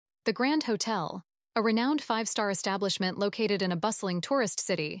The Grand Hotel, a renowned five-star establishment located in a bustling tourist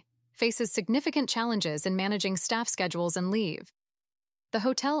city, faces significant challenges in managing staff schedules and leave. The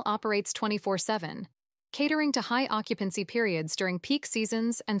hotel operates 24/7, catering to high occupancy periods during peak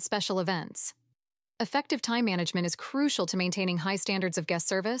seasons and special events. Effective time management is crucial to maintaining high standards of guest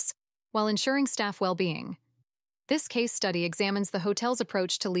service while ensuring staff well-being. This case study examines the hotel's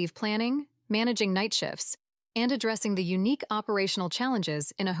approach to leave planning, managing night shifts, and addressing the unique operational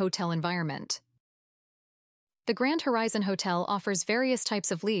challenges in a hotel environment. The Grand Horizon Hotel offers various types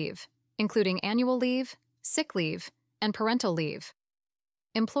of leave, including annual leave, sick leave, and parental leave.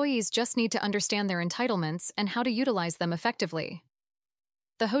 Employees just need to understand their entitlements and how to utilize them effectively.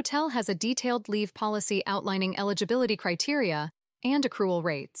 The hotel has a detailed leave policy outlining eligibility criteria and accrual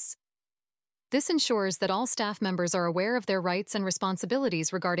rates. This ensures that all staff members are aware of their rights and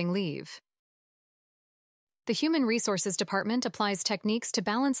responsibilities regarding leave. The Human Resources Department applies techniques to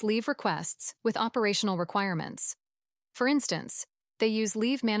balance leave requests with operational requirements. For instance, they use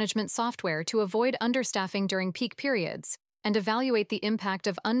leave management software to avoid understaffing during peak periods and evaluate the impact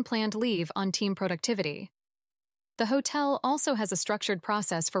of unplanned leave on team productivity. The hotel also has a structured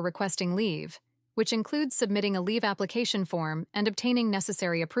process for requesting leave, which includes submitting a leave application form and obtaining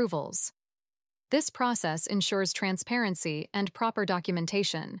necessary approvals. This process ensures transparency and proper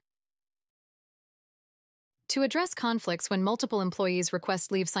documentation. To address conflicts when multiple employees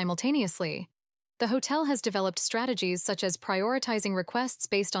request leave simultaneously, the hotel has developed strategies such as prioritizing requests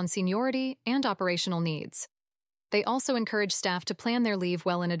based on seniority and operational needs. They also encourage staff to plan their leave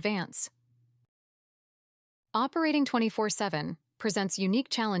well in advance. Operating 24/7 presents unique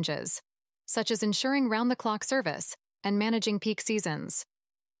challenges, such as ensuring round-the-clock service and managing peak seasons.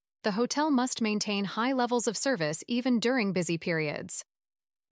 The hotel must maintain high levels of service even during busy periods.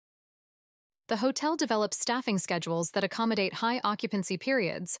 The hotel develops staffing schedules that accommodate high occupancy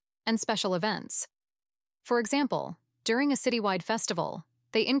periods and special events. For example, during a citywide festival,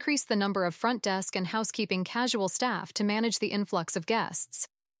 they increase the number of front desk and housekeeping casual staff to manage the influx of guests.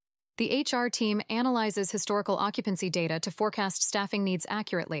 The HR team analyzes historical occupancy data to forecast staffing needs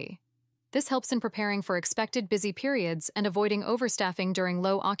accurately. This helps in preparing for expected busy periods and avoiding overstaffing during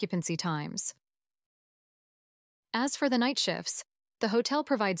low occupancy times. As for the night shifts, the hotel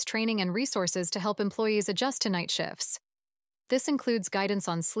provides training and resources to help employees adjust to night shifts. This includes guidance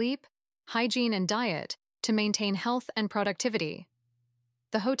on sleep, hygiene, and diet to maintain health and productivity.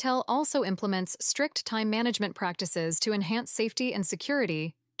 The hotel also implements strict time management practices to enhance safety and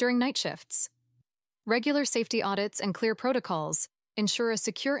security during night shifts. Regular safety audits and clear protocols ensure a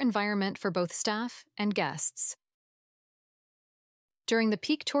secure environment for both staff and guests. During the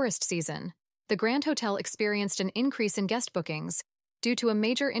peak tourist season, the Grand Hotel experienced an increase in guest bookings due to a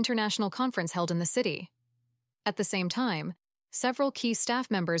major international conference held in the city. At the same time, several key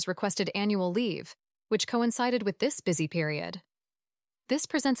staff members requested annual leave, which coincided with this busy period. This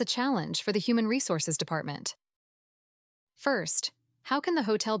presents a challenge for the Human Resources Department. First, how can the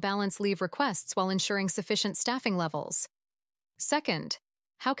hotel balance leave requests while ensuring sufficient staffing levels? Second,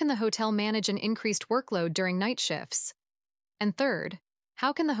 how can the hotel manage an increased workload during night shifts? And third,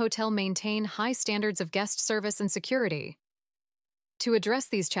 how can the hotel maintain high standards of guest service and security? To address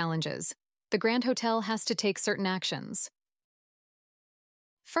these challenges, the Grand Hotel has to take certain actions.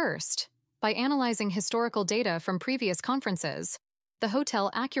 First, by analyzing historical data from previous conferences, the hotel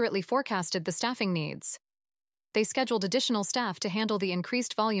accurately forecasted the staffing needs. They scheduled additional staff to handle the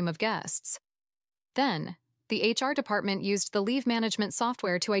increased volume of guests. Then, the HR department used the leave management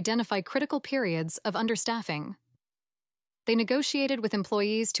software to identify critical periods of understaffing. They negotiated with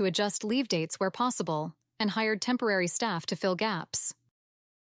employees to adjust leave dates where possible and hired temporary staff to fill gaps.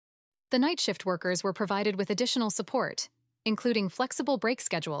 The night shift workers were provided with additional support, including flexible break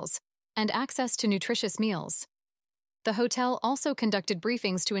schedules and access to nutritious meals. The hotel also conducted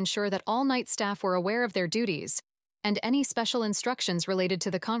briefings to ensure that all night staff were aware of their duties and any special instructions related to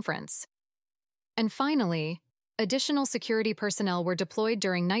the conference. And finally, additional security personnel were deployed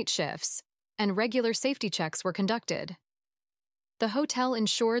during night shifts, and regular safety checks were conducted. The hotel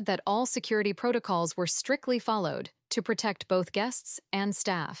ensured that all security protocols were strictly followed to protect both guests and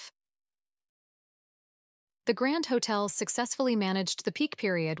staff. The Grand Hotel successfully managed the peak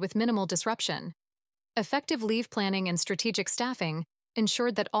period with minimal disruption. Effective leave planning and strategic staffing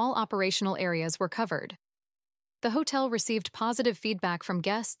ensured that all operational areas were covered. The hotel received positive feedback from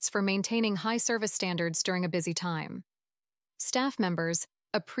guests for maintaining high service standards during a busy time. Staff members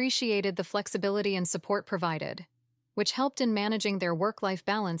appreciated the flexibility and support provided, which helped in managing their work-life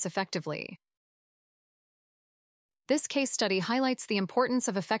balance effectively. This case study highlights the importance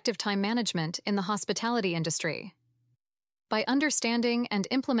of effective time management in the hospitality industry. By understanding and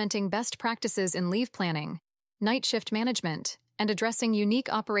implementing best practices in leave planning, night shift management, and addressing unique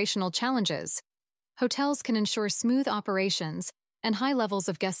operational challenges, hotels can ensure smooth operations and high levels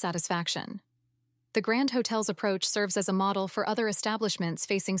of guest satisfaction. The Grand Hotel's approach serves as a model for other establishments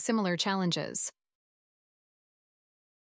facing similar challenges.